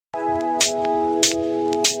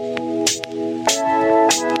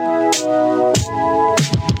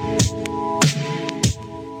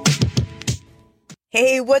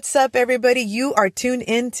Hey, what's up, everybody? You are tuned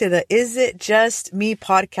in to the Is It Just Me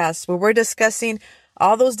podcast, where we're discussing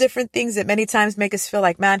all those different things that many times make us feel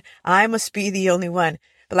like, man, I must be the only one.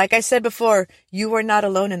 But like I said before, you are not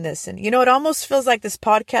alone in this. And you know, it almost feels like this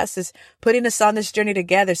podcast is putting us on this journey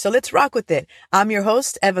together. So let's rock with it. I'm your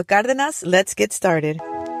host, Eva Cardenas. Let's get started.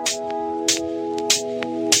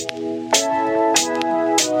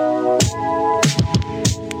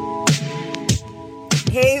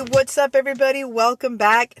 Hey, what's up, everybody? Welcome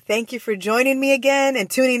back. Thank you for joining me again and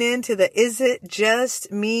tuning in to the Is It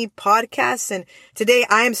Just Me podcast. And today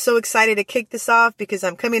I am so excited to kick this off because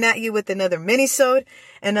I'm coming at you with another Minisode,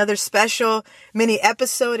 another special mini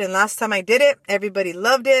episode. And last time I did it, everybody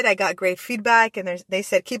loved it. I got great feedback and they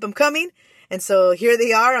said, keep them coming. And so here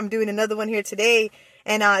they are. I'm doing another one here today.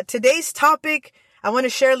 And today's topic, I want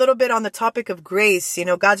to share a little bit on the topic of grace. You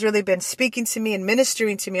know, God's really been speaking to me and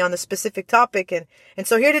ministering to me on the specific topic. And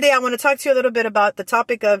so here today, I want to talk to you a little bit about the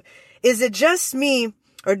topic of, is it just me,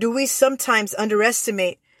 or do we sometimes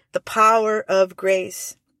underestimate the power of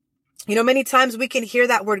grace? You know, many times we can hear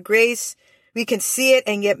that word grace, we can see it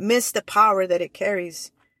and yet miss the power that it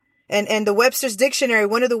carries. And the Webster's Dictionary,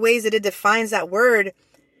 one of the ways that it defines that word,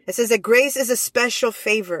 it says that grace is a special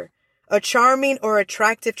favor, a charming or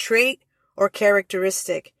attractive trait, or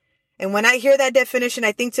characteristic. And when I hear that definition,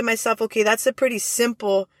 I think to myself, okay, that's a pretty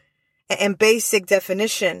simple and basic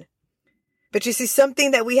definition. But you see,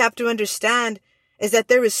 something that we have to understand is that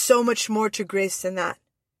there is so much more to grace than that.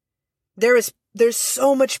 There's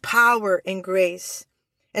so much power in grace.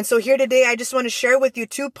 And so here today, I just want to share with you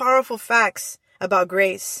two powerful facts about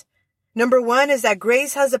grace. Number one is that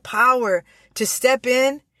grace has the power to step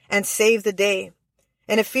in and save the day.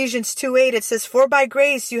 In Ephesians 2:8, it says, for by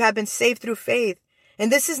grace you have been saved through faith.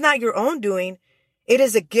 And this is not your own doing. It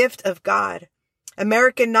is a gift of God.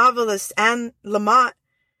 American novelist Anne Lamott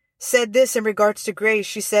said this in regards to grace.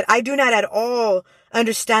 She said, I do not at all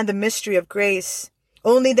understand the mystery of grace,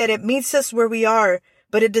 only that it meets us where we are,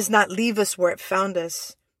 but it does not leave us where it found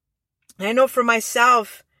us. And I know for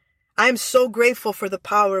myself, I am so grateful for the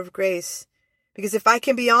power of grace. Because if I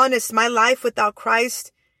can be honest, my life without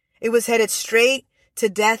Christ, it was headed straight to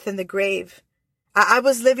death and the grave. I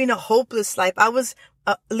was living a hopeless life. I was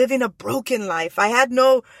living a broken life. I had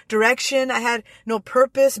no direction. I had no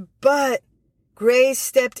purpose, but grace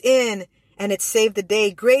stepped in and it saved the day.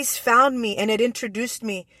 Grace found me and it introduced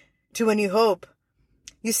me to a new hope.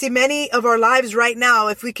 You see, many of our lives right now,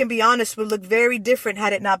 if we can be honest, would look very different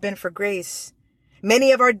had it not been for grace.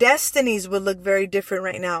 Many of our destinies would look very different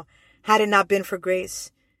right now had it not been for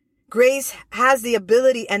grace. Grace has the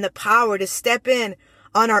ability and the power to step in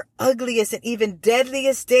on our ugliest and even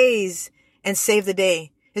deadliest days and save the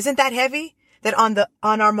day. Isn't that heavy? That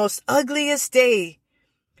on our most ugliest day,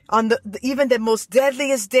 on even the most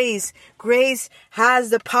deadliest days, grace has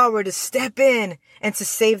the power to step in and to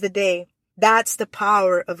save the day. That's the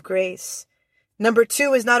power of grace. Number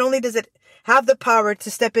two is not only does it have the power to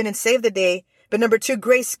step in and save the day, but number two,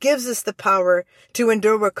 grace gives us the power to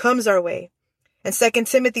endure what comes our way. In 2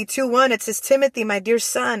 Timothy 2:1, it says, Timothy, my dear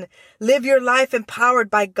son, live your life empowered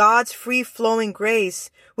by God's free-flowing grace,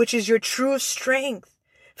 which is your true strength,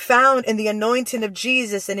 found in the anointing of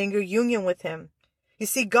Jesus and in your union with him. You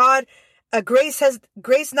see, grace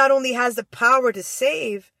not only has the power to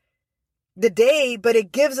save the day, but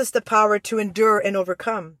it gives us the power to endure and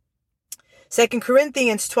overcome. 2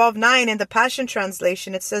 Corinthians 12:9 in the Passion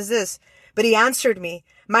Translation, it says this, but he answered me,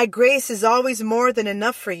 my grace is always more than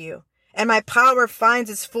enough for you, and my power finds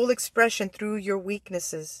its full expression through your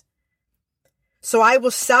weaknesses. So I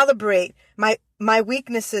will celebrate my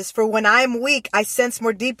weaknesses, for when I am weak, I sense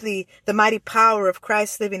more deeply the mighty power of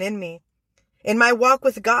Christ living in me. In my walk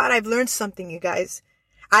with God, I've learned something, you guys.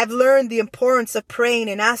 I've learned the importance of praying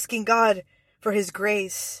and asking God for his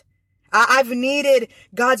grace. I've needed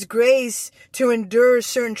God's grace to endure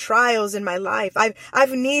certain trials in my life.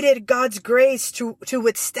 I've needed God's grace to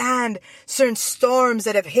withstand certain storms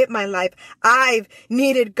that have hit my life. I've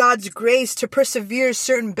needed God's grace to persevere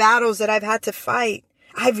certain battles that I've had to fight.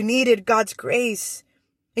 I've needed God's grace.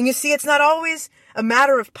 And you see, it's not always a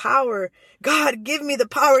matter of power. God, give me the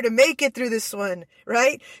power to make it through this one,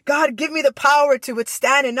 right? God, give me the power to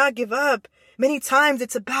withstand and not give up. Many times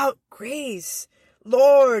it's about grace.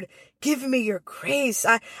 Lord, give me your grace.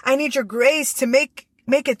 I need your grace to make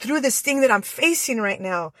it through this thing that I'm facing right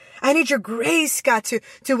now. I need your grace, God,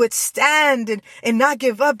 to withstand and not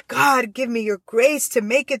give up. God, give me your grace to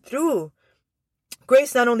make it through.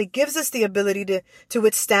 Grace not only gives us the ability to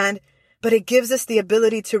withstand, but it gives us the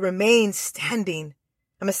ability to remain standing.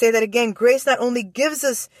 I'm going to say that again. Grace not only gives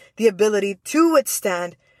us the ability to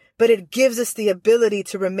withstand, but it gives us the ability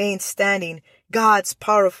to remain standing. God's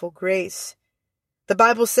powerful grace. The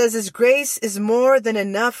Bible says His grace is more than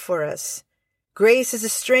enough for us. Grace is the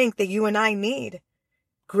strength that you and I need.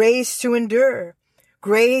 Grace to endure.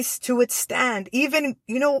 Grace to withstand. Even,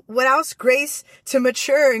 you know what else? Grace to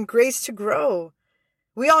mature and grace to grow.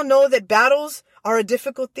 We all know that battles are a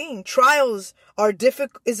difficult thing. Trials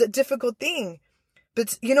is a difficult thing.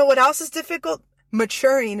 But you know what else is difficult?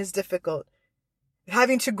 Maturing is difficult.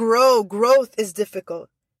 Having to growth is difficult.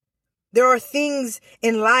 There are things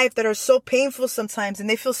in life that are so painful sometimes and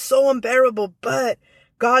they feel so unbearable, but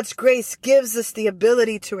God's grace gives us the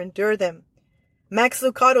ability to endure them. Max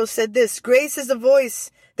Lucado said this: grace is the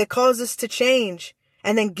voice that calls us to change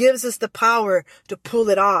and then gives us the power to pull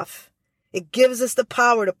it off. It gives us the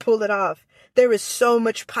power to pull it off. There is so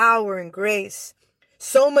much power in grace.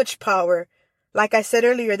 So much power, like I said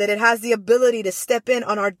earlier, that it has the ability to step in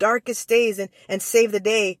on our darkest days and save the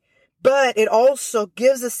day. But it also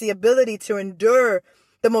gives us the ability to endure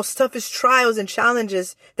the most toughest trials and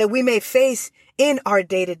challenges that we may face in our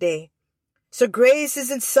day-to-day. So grace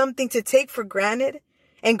isn't something to take for granted,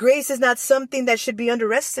 and grace is not something that should be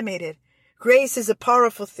underestimated. Grace is a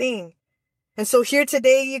powerful thing. And so here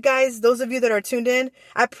today, you guys, those of you that are tuned in,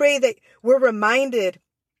 I pray that we're reminded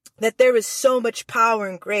that there is so much power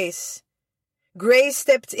in grace. Grace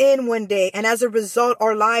stepped in one day, and as a result,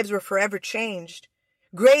 our lives were forever changed.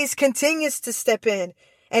 Grace continues to step in,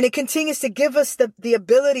 and it continues to give us the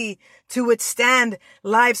ability to withstand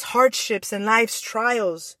life's hardships and life's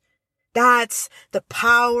trials. That's the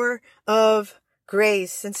power of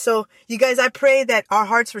grace. And so, you guys, I pray that our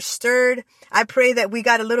hearts were stirred. I pray that we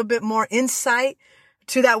got a little bit more insight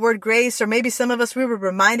to that word grace, or maybe some of us, we were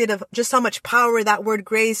reminded of just how much power that word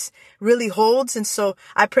grace really holds. And so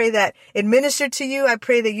I pray that it ministered to you. I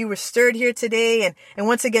pray that you were stirred here today. And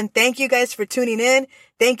once again, thank you guys for tuning in.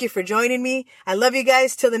 Thank you for joining me. I love you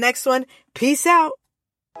guys. Till the next one. Peace out.